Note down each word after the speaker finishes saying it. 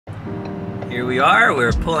Here we are,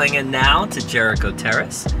 we're pulling in now to Jericho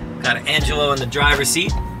Terrace. Got Angelo in the driver's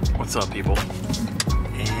seat. What's up, people?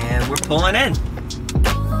 And we're pulling in.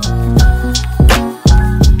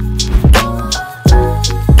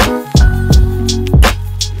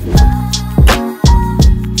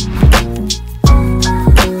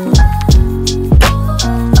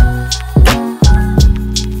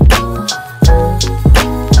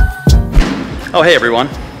 Oh, hey everyone.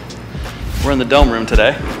 We're in the dome room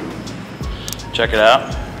today. Check it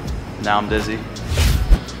out. Now I'm dizzy.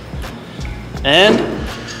 And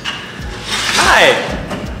hi!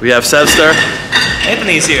 We have Sevster.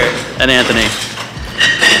 Anthony's here. And Anthony.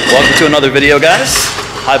 Welcome to another video, guys.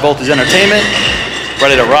 High Voltage Entertainment.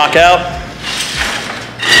 Ready to rock out.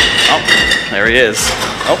 Oh, there he is.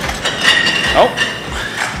 Oh. Oh.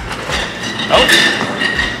 Oh.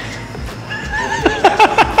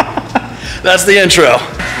 That's the intro.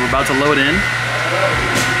 We're about to load in.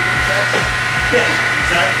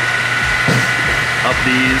 Up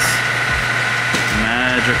these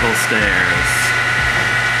magical stairs.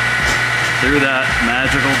 Through that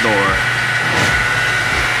magical door.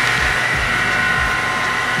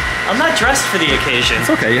 I'm not dressed for the occasion. It's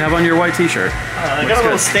okay, you have on your white t-shirt. I got a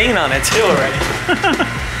little stain on it too already.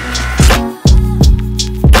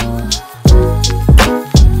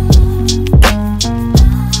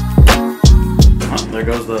 There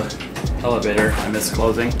goes the elevator. I missed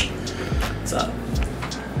closing. What's up?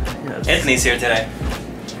 Yes. Anthony's here today.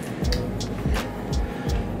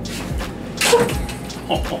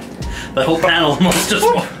 Oh, that whole panel almost just...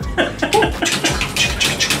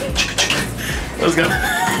 Let's go.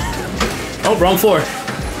 Oh, wrong floor.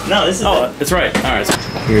 No, this is it's right. All right.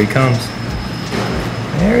 Here he comes.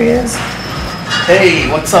 There he is. Hey,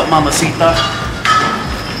 what's up, Mamacita?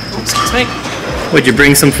 Excuse me. Would you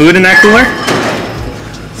bring some food in that cooler?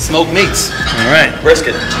 Smoked meats. All right.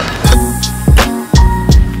 Brisket.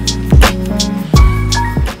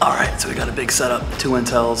 All right, so we got a big setup. 2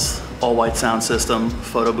 Intels, all white sound system,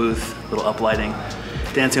 photo booth, little up lighting,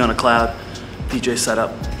 dancing on a cloud, DJ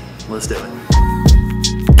setup. Let's do it.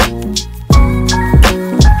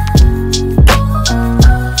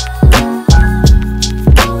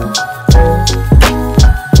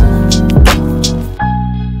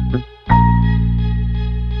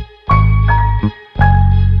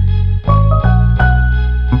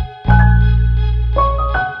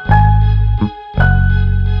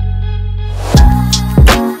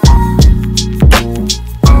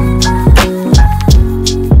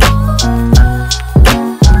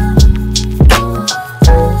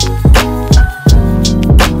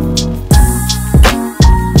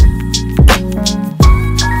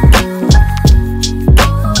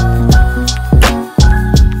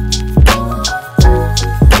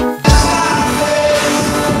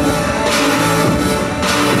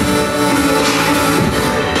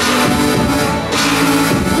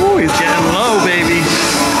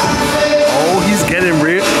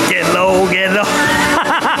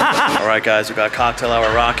 Alright guys, we got cocktail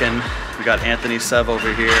hour rocking. We got Anthony Sev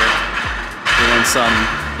over here doing some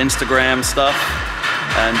Instagram stuff.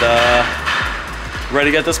 And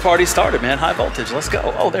ready to get this party started, man. High voltage, let's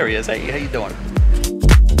go. Oh, there he is. Hey, how you doing?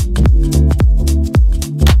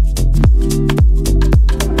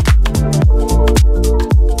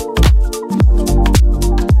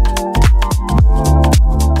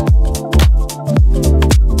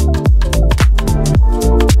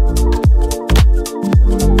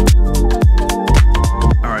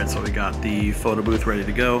 The photo booth ready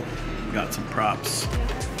to go. We got some props,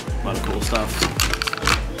 a lot of cool stuff.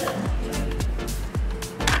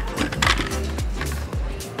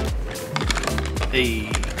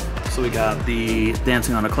 Hey, so we got the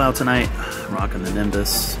Dancing on a Cloud tonight, rocking the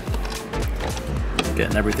Nimbus,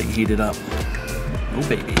 getting everything heated up. Oh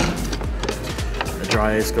baby, the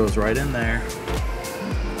dry ice goes right in there.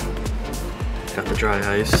 Got the dry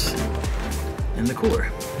ice in the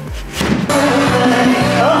cooler.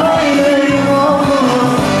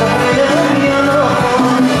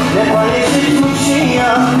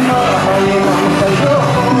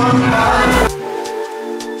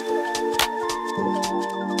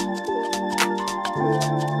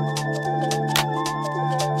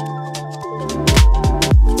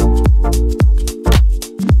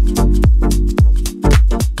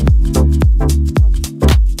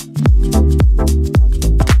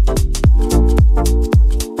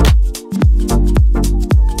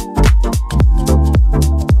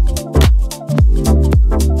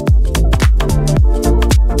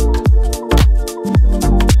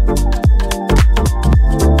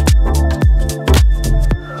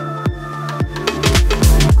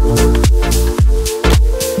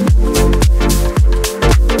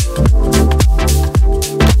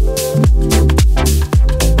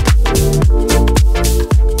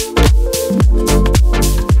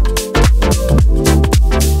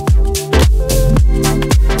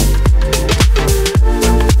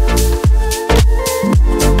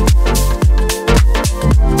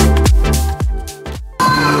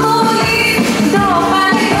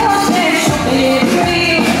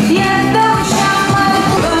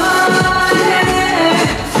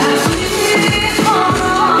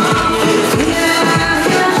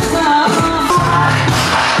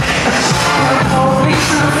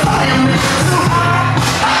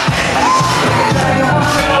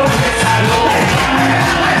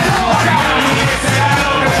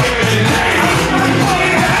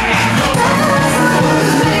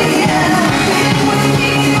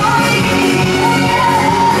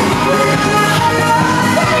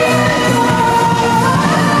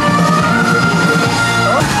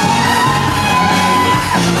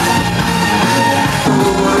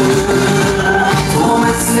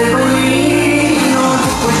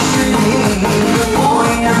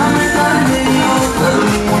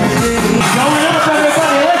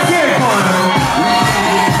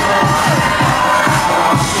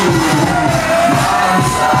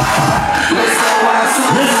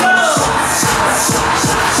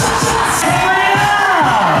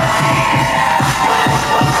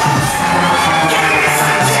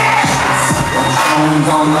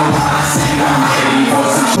 don't know why I say I'm ready.